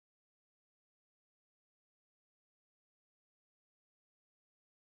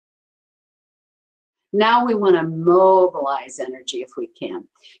Now we want to mobilize energy if we can,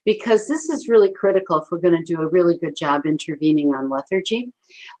 because this is really critical if we're going to do a really good job intervening on lethargy.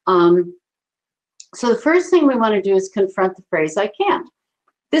 So the first thing we want to do is confront the phrase, I can't.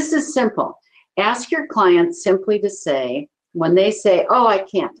 This is simple. Ask your client simply to say, when they say, oh, I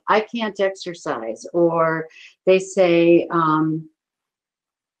can't exercise, or they say,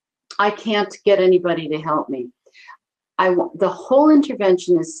 I can't get anybody to help me. The whole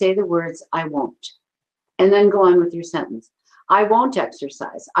intervention is say the words, I won't, and then go on with your sentence. I won't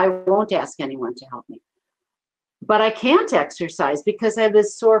exercise. I won't ask anyone to help me. But I can't exercise because I have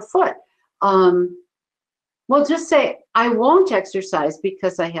this sore foot. Well, just say, I won't exercise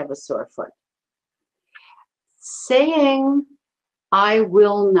because I have a sore foot. Saying, I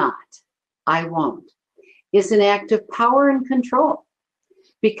will not, I won't, is an act of power and control,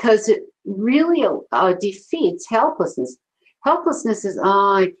 because it really defeats helplessness. Helplessness is,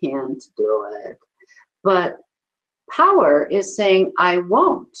 oh, I can't do it. But power is saying, I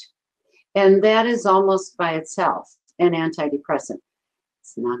won't. And that is almost by itself an antidepressant.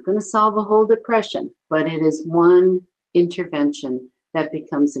 It's not going to solve a whole depression, but it is one intervention that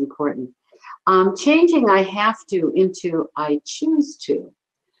becomes important. Changing I have to into I choose to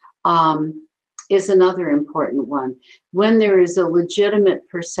is another important one. When there is a legitimate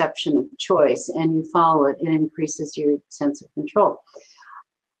perception of choice and you follow it, it increases your sense of control.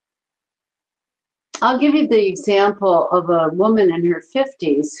 I'll give you the example of a woman in her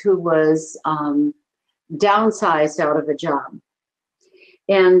 50s who was downsized out of a job.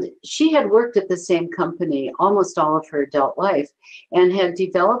 And she had worked at the same company almost all of her adult life and had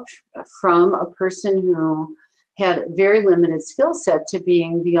developed from a person who had very limited skill set to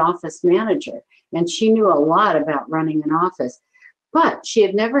being the office manager. And she knew a lot about running an office, but she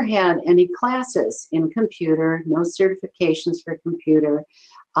had never had any classes in computer, no certifications for computer.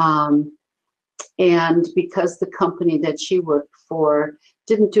 And because the company that she worked for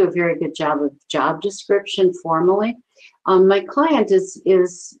didn't do a very good job of job description formally, my client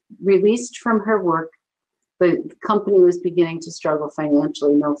is released from her work. The company was beginning to struggle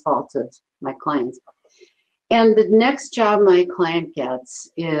financially, no fault of my client's. And the next job my client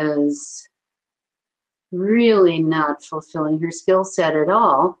gets is really not fulfilling her skill set at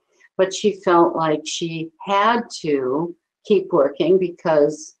all, but she felt like she had to keep working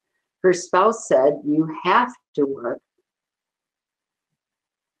because her spouse said, you have to work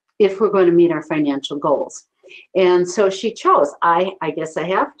if we're going to meet our financial goals. And so she chose, I guess I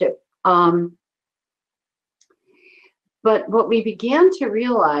have to. But what we began to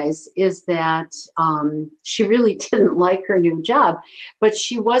realize is that she really didn't like her new job, but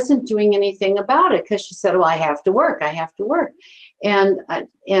she wasn't doing anything about it because she said, well, I have to work, I have to work. And I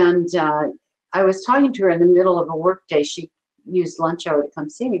was talking to her in the middle of a work day. She used lunch hour to come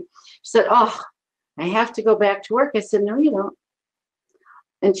see me. She said, oh, I have to go back to work. I said, no, you don't.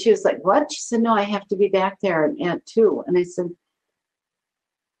 And she was like, what? She said, no, I have to be back there at 2. And I said,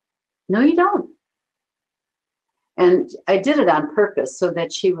 no, you don't. And I did it on purpose so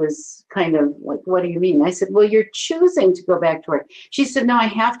that she was kind of like, what do you mean? I said, well, you're choosing to go back to work. She said, no, I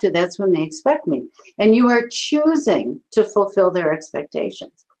have to. That's when they expect me. And you are choosing to fulfill their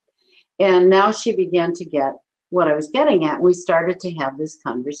expectations. And now she began to get what I was getting at. We started to have this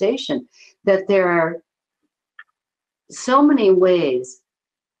conversation that there are so many ways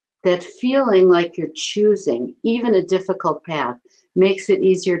that feeling like you're choosing even a difficult path makes it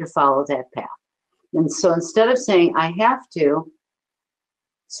easier to follow that path. And so instead of saying I have to,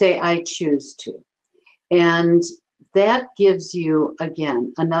 say I choose to. And that gives you,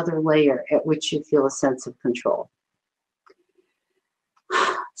 again, another layer at which you feel a sense of control.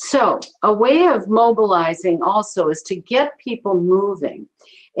 So a way of mobilizing also is to get people moving.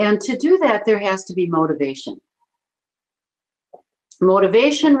 And to do that, there has to be motivation.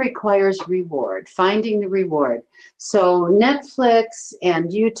 Motivation requires reward, finding the reward. So Netflix and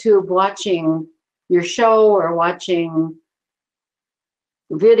YouTube, watching your show or watching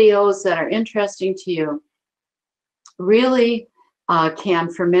videos that are interesting to you really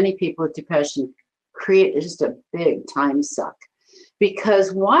can, for many people with depression, create just a big time suck.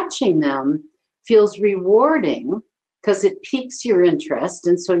 Because watching them feels rewarding because it piques your interest,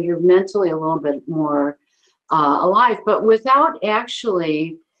 and so you're mentally a little bit more alive, but without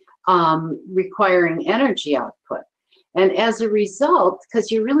actually requiring energy output. And as a result,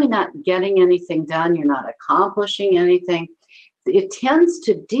 because you're really not getting anything done, you're not accomplishing anything, it tends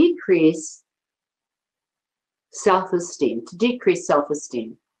to decrease self-esteem,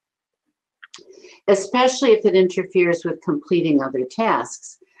 especially if it interferes with completing other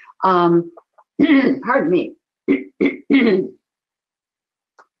tasks. Pardon me.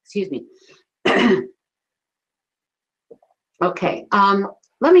 Excuse me. Okay,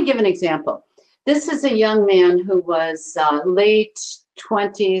 let me give an example. This is a young man who was late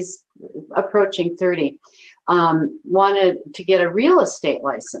 20s, approaching 30, wanted to get a real estate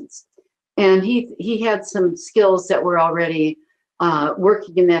license. And he had some skills that were already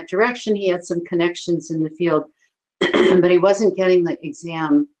working in that direction. He had some connections in the field, but he wasn't getting the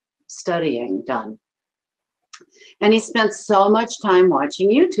exam studying done. And he spent so much time watching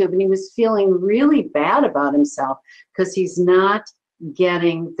YouTube, and he was feeling really bad about himself because he's not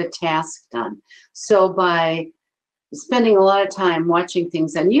getting the task done. So by spending a lot of time watching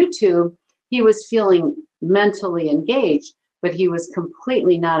things on YouTube, he was feeling mentally engaged, but he was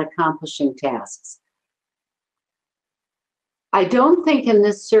completely not accomplishing tasks. I don't think in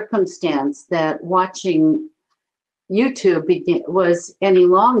this circumstance that watching YouTube was any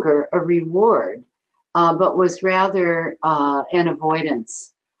longer a reward, but was rather an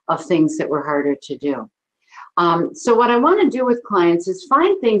avoidance of things that were harder to do. So what I want to do with clients is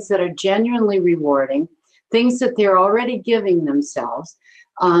find things that are genuinely rewarding, things that they're already giving themselves,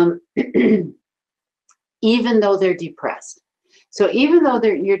 even though they're depressed. So even though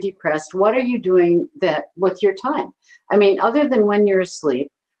you're depressed, what are you doing with your time? I mean, other than when you're asleep,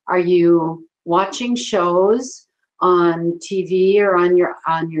 are you watching shows on TV or on your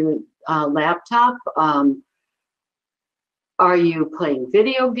laptop? Are you playing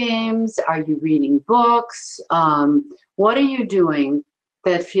video games? Are you reading books? What are you doing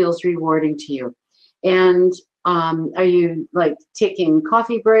that feels rewarding to you? And are you like taking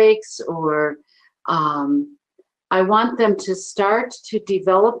coffee breaks? Or I want them to start to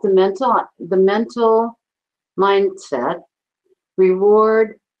develop the mental mindset.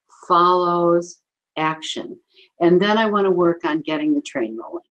 Reward follows action. And then I want to work on getting the train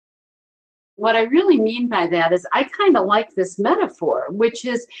rolling. What I really mean by that is I kind of like this metaphor, which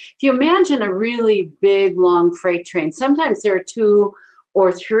is if you imagine a really big, long freight train, sometimes there are 2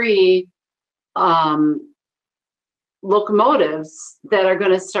 or 3 locomotives that are going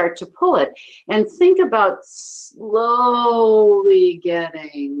to start to pull it. And think about slowly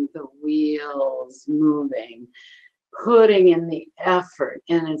getting the wheels moving, putting in the effort.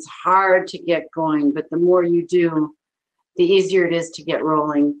 And it's hard to get going, but the more you do, the easier it is to get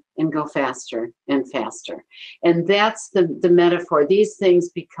rolling and go faster and faster. And that's the metaphor. These things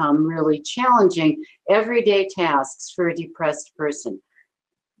become really challenging, everyday tasks for a depressed person.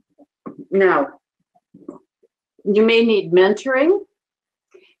 Now, you may need mentoring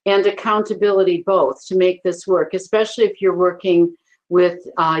and accountability both to make this work, especially if you're working with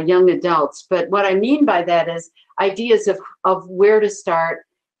young adults. But what I mean by that is ideas of where to start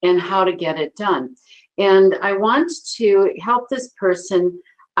and how to get it done. And I want to help this person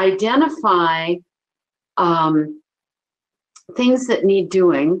identify things that need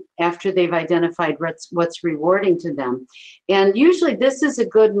doing after they've identified what's rewarding to them. And usually this is a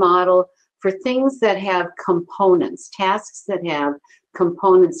good model for things that have components, tasks that have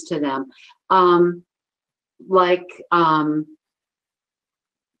components to them. I'm going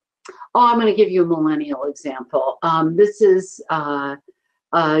to give you a millennial example. This is a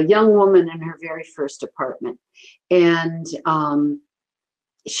young woman in her very first apartment. And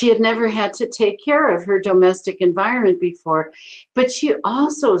she had never had to take care of her domestic environment before, but she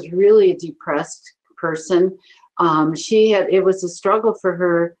also is really a depressed person. It was a struggle for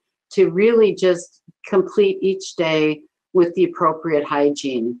her to really just complete each day with the appropriate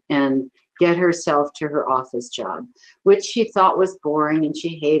hygiene and get herself to her office job, which she thought was boring and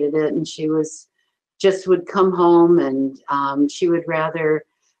she hated it. And she would come home and she would rather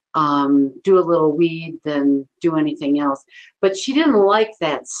do a little weed than do anything else. But she didn't like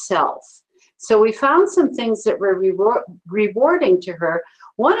that self. So we found some things that were rewarding to her,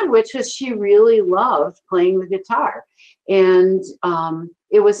 one of which was she really loved playing the guitar. And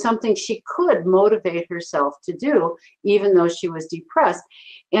it was something she could motivate herself to do, even though she was depressed.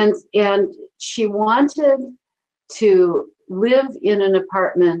 And she wanted to live in an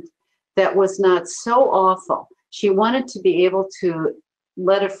apartment that was not so awful. She wanted to be able to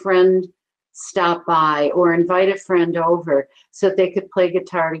let a friend stop by or invite a friend over so that they could play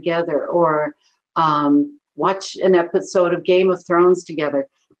guitar together or watch an episode of Game of Thrones together.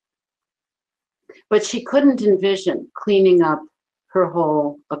 But she couldn't envision cleaning up her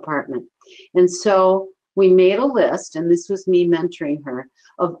whole apartment. And so we made a list, and this was me mentoring her,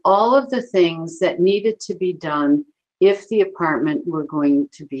 of all of the things that needed to be done if the apartment were going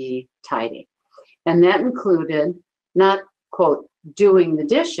to be tidy. And that included not, quote, doing the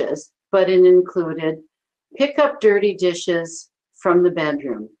dishes, but it included pick up dirty dishes from the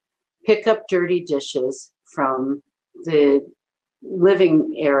bedroom, pick up dirty dishes from the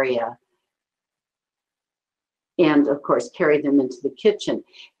living area, and of course carry them into the kitchen.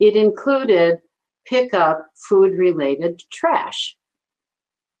 It included pick up food-related trash,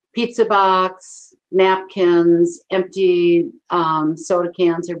 pizza box, napkins, empty soda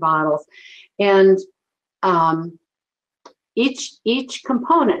cans or bottles, and each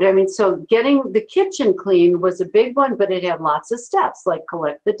component. I mean, so getting the kitchen clean was a big one, but it had lots of steps, like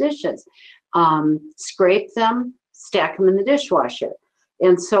collect the dishes, scrape them, stack them in the dishwasher,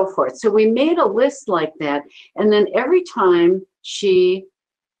 and so forth. So we made a list like that, and then every time she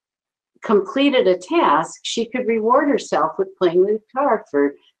completed a task, she could reward herself with playing the guitar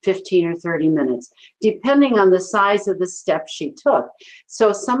for 15 or 30 minutes, depending on the size of the steps she took.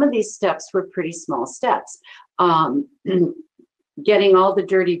 So some of these steps were pretty small steps. Getting all the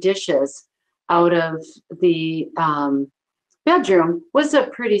dirty dishes out of the bedroom was a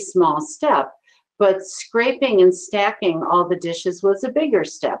pretty small step, but scraping and stacking all the dishes was a bigger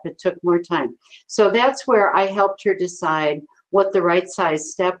step. It took more time. So that's where I helped her decide what the right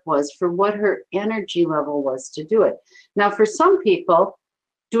size step was for what her energy level was to do it. Now, for some people,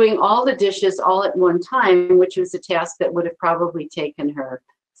 doing all the dishes all at one time, which was a task that would have probably taken her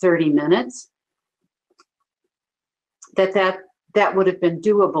 30 minutes, that would have been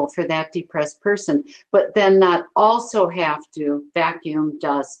doable for that depressed person, but then not also have to vacuum,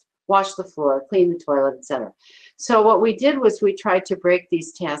 dust, wash the floor, clean the toilet, etc. So what we did was we tried to break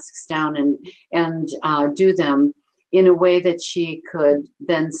these tasks down and do them in a way that she could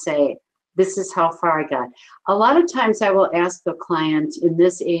then say, this is how far I got. A lot of times I will ask the client in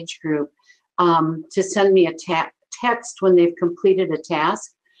this age group to send me a text when they've completed a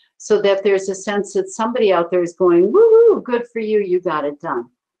task, so that there's a sense that somebody out there is going, woo-hoo, good for you, you got it done.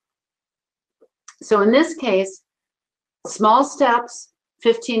 So in this case, small steps,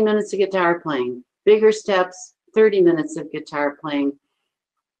 15 minutes of guitar playing. Bigger steps, 30 minutes of guitar playing,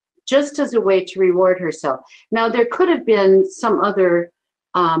 just as a way to reward herself. Now, there could have been some other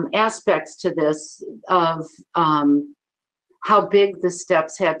aspects to this of how big the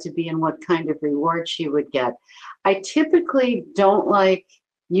steps had to be and what kind of reward she would get. I typically don't like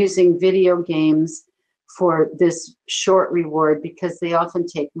using video games for this short reward because they often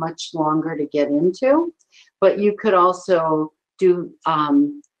take much longer to get into, but you could also do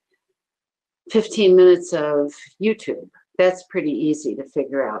 15 minutes of YouTube. That's pretty easy to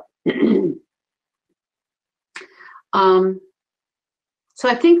figure out. So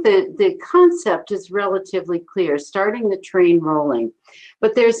I think that the concept is relatively clear, starting the train rolling.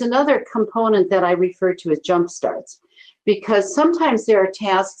 But there's another component that I refer to as jump starts, because sometimes there are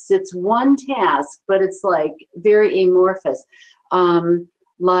tasks, it's one task, but it's like very amorphous.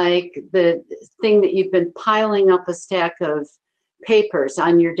 Like the thing that you've been piling up a stack of papers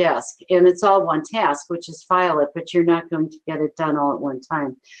on your desk, and it's all one task, which is file it, but you're not going to get it done all at one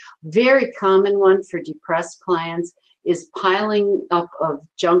time. Very common one for depressed clients is piling up of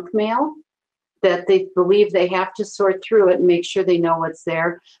junk mail that they believe they have to sort through it and make sure they know what's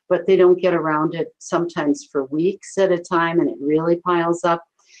there, but they don't get around it sometimes for weeks at a time, and it really piles up.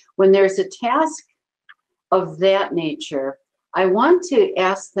 When there's a task of that nature, I want to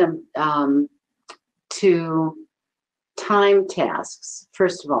ask them to time tasks,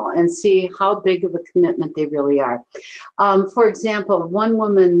 first of all, and see how big of a commitment they really are. For example, one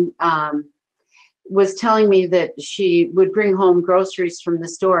woman was telling me that she would bring home groceries from the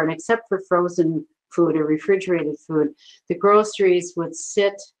store, and except for frozen food or refrigerated food, the groceries would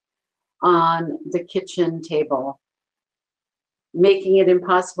sit on the kitchen table, making it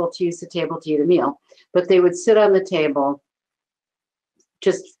impossible to use the table to eat a meal. But they would sit on the table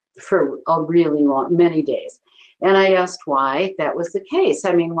just for a really long, many days. And I asked why that was the case.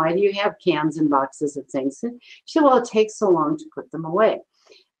 I mean, why do you have cans and boxes of things? And she said, well, it takes so long to put them away.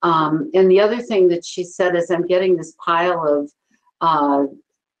 And the other thing that she said is, I'm getting this pile of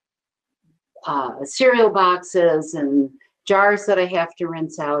cereal boxes and jars that I have to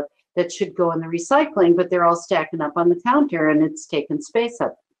rinse out that should go in the recycling, but they're all stacking up on the counter and it's taken space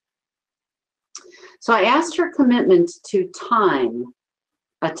up. So I asked her commitment to time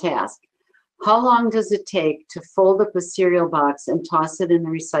a task. How long does it take to fold up a cereal box and toss it in the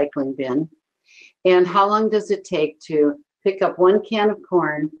recycling bin? And how long does it take to pick up one can of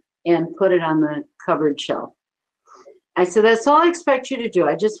corn and put it on the cupboard shelf? I said, that's all I expect you to do.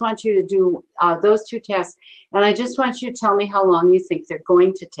 I just want you to do those two tasks. And I just want you to tell me how long you think they're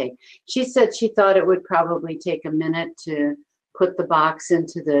going to take. She said she thought it would probably take a minute to put the box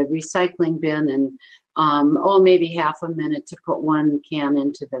into the recycling bin, and maybe half a minute to put one can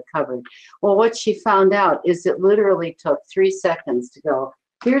into the cupboard. Well, what she found out is it literally took 3 seconds to go,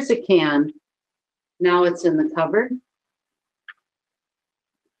 here's a can, now it's in the cupboard.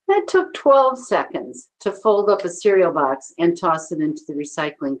 That took 12 seconds to fold up a cereal box and toss it into the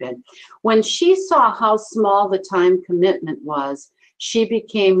recycling bin. When she saw how small the time commitment was, she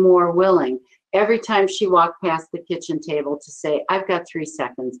became more willing every time she walked past the kitchen table to say, I've got 3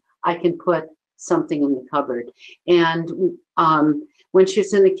 seconds. I can put something in the cupboard. And when she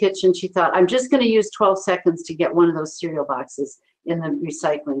was in the kitchen, she thought, I'm just going to use 12 seconds to get one of those cereal boxes in the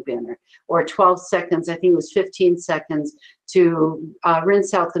recycling bin, or 12 seconds, I think it was 15 seconds to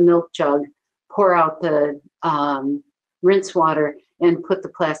rinse out the milk jug, pour out the rinse water, and put the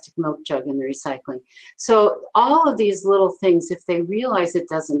plastic milk jug in the recycling. So all of these little things, if they realize it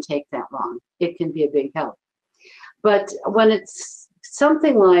doesn't take that long, it can be a big help. But when it's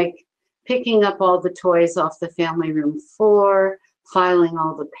something like picking up all the toys off the family room floor, filing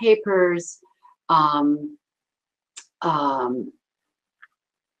all the papers,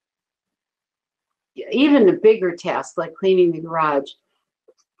 even a bigger task like cleaning the garage,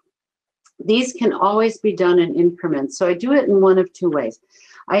 these can always be done in increments. So I do it in one of two ways.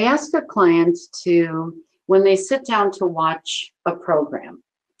 I ask a client to, when they sit down to watch a program,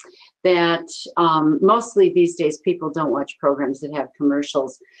 that mostly these days people don't watch programs that have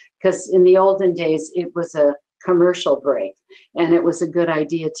commercials, because in the olden days it was a commercial break and it was a good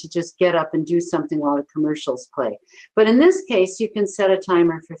idea to just get up and do something while the commercials play. But in this case, you can set a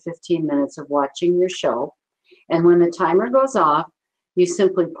timer for 15 minutes of watching your show, and when the timer goes off, you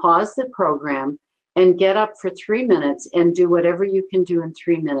simply pause the program and get up for 3 minutes and do whatever you can do in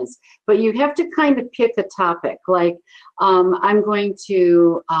 3 minutes. But you have to kind of pick a topic, like I'm going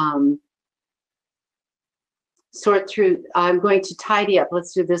to sort through, I'm going to tidy up.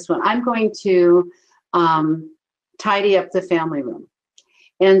 Let's do this one. I'm going to tidy up the family room.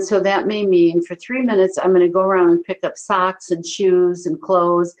 And so that may mean for 3 minutes, I'm going to go around and pick up socks and shoes and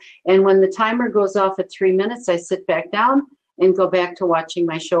clothes. And when the timer goes off at 3 minutes, I sit back down and go back to watching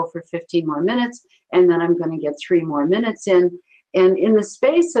my show for 15 more minutes. And then I'm going to get 3 more minutes in. And in the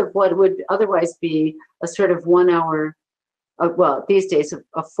space of what would otherwise be a sort of 1 hour, well, these days,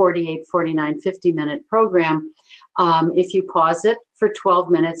 a 48, 49, 50-minute program, if you pause it for 12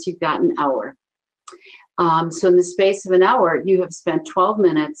 minutes, you've got an hour. So in the space of an hour, you have spent 12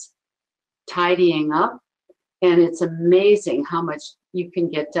 minutes tidying up, and it's amazing how much you can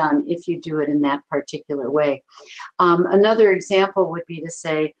get done if you do it in that particular way. Another example would be to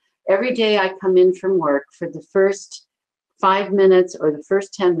say, every day I come in from work, for the first 5 minutes or the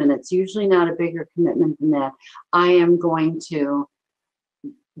first 10 minutes, usually not a bigger commitment than that, I am going to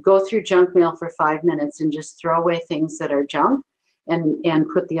go through junk mail for 5 minutes and just throw away things that are junk and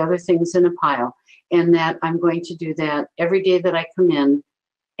put the other things in a pile. And that I'm going to do that every day that I come in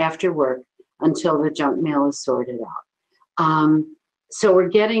after work until the junk mail is sorted out. So we're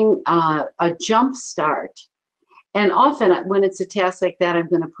getting a jump start. And often when it's a task like that, I'm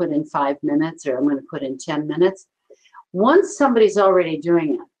going to put in 5 minutes, or I'm going to put in 10 minutes. Once somebody's already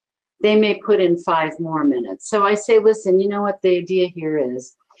doing it, they may put in 5 more minutes. So I say, listen, you know what the idea here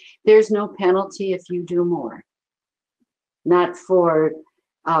is? There's no penalty if you do more. Not for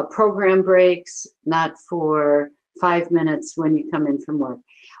program breaks, not for 5 minutes when you come in from work.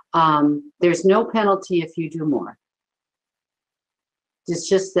 There's no penalty if you do more. It's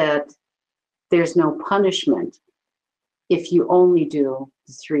just that there's no punishment if you only do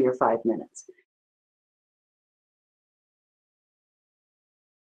 3 or 5 minutes.